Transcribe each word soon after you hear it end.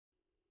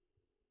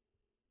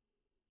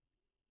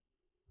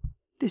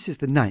This is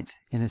the 9th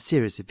in a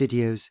series of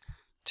videos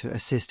to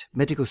assist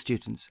medical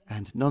students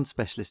and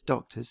non-specialist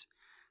doctors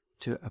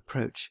to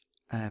approach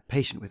a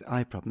patient with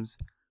eye problems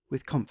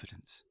with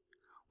confidence.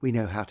 We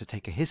know how to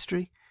take a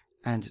history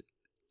and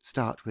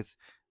start with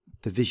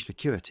the visual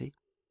acuity.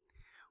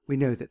 We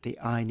know that the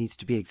eye needs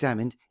to be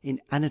examined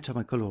in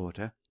anatomical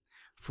order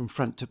from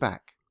front to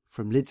back,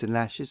 from lids and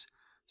lashes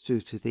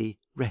through to the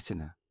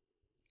retina.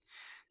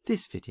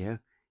 This video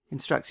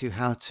instructs you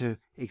how to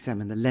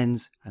examine the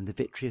lens and the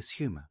vitreous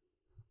humour.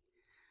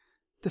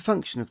 The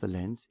function of the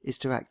lens is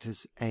to act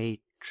as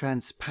a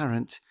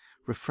transparent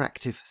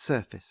refractive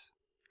surface.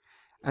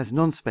 As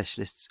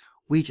non-specialists,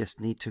 we just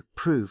need to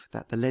prove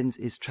that the lens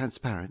is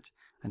transparent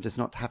and does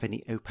not have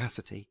any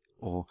opacity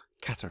or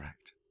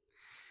cataract.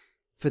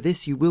 For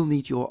this you will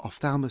need your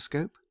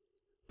ophthalmoscope,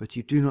 but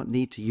you do not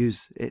need to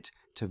use it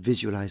to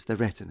visualize the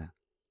retina.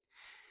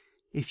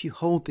 If you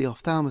hold the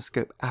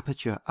ophthalmoscope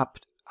aperture up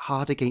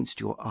hard against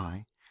your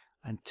eye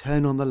and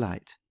turn on the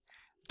light,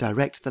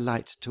 direct the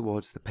light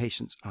towards the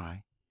patient's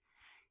eye,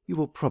 you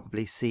will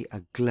probably see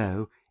a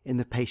glow in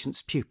the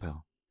patient's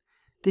pupil.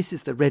 This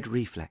is the red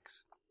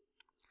reflex.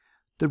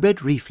 The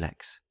red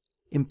reflex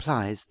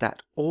implies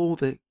that all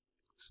the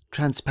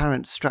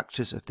transparent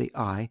structures of the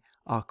eye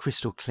are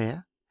crystal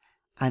clear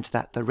and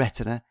that the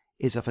retina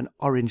is of an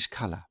orange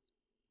colour.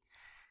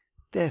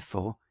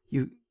 Therefore,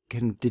 you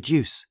can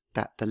deduce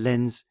that the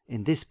lens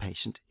in this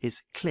patient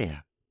is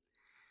clear,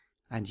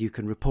 and you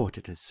can report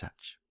it as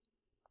such.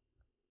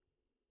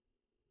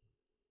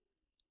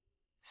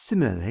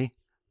 Similarly,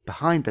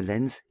 behind the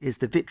lens is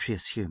the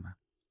vitreous humour.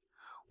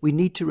 We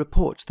need to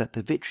report that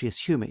the vitreous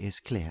humour is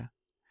clear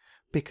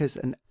because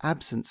an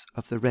absence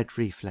of the red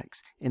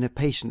reflex in a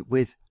patient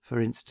with, for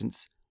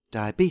instance,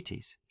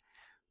 diabetes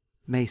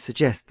may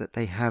suggest that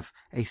they have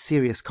a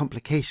serious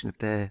complication of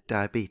their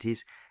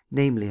diabetes,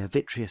 namely a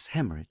vitreous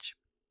hemorrhage.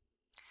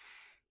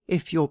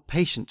 If your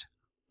patient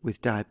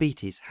with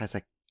diabetes has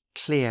a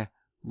clear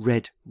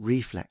red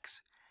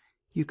reflex,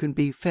 you can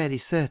be fairly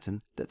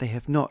certain that they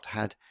have not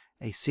had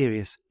a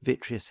serious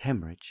vitreous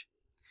hemorrhage,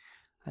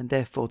 and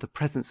therefore the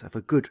presence of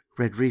a good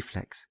red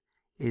reflex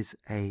is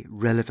a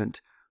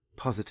relevant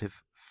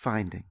positive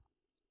finding.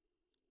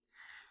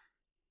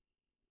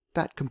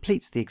 That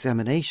completes the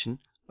examination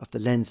of the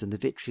lens and the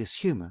vitreous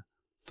humour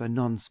for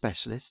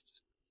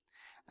non-specialists,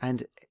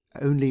 and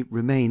only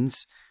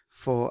remains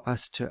for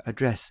us to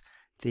address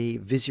the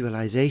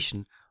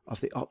visualization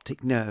of the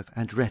optic nerve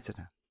and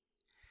retina.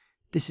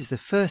 This is the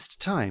first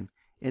time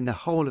in the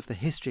whole of the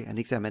history and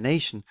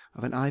examination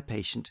of an eye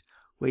patient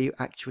where you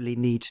actually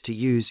need to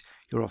use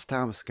your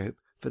ophthalmoscope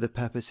for the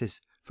purposes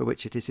for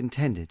which it is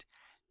intended,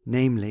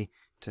 namely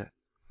to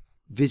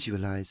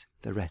visualize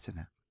the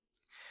retina.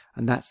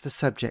 And that's the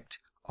subject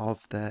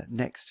of the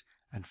next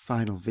and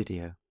final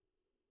video.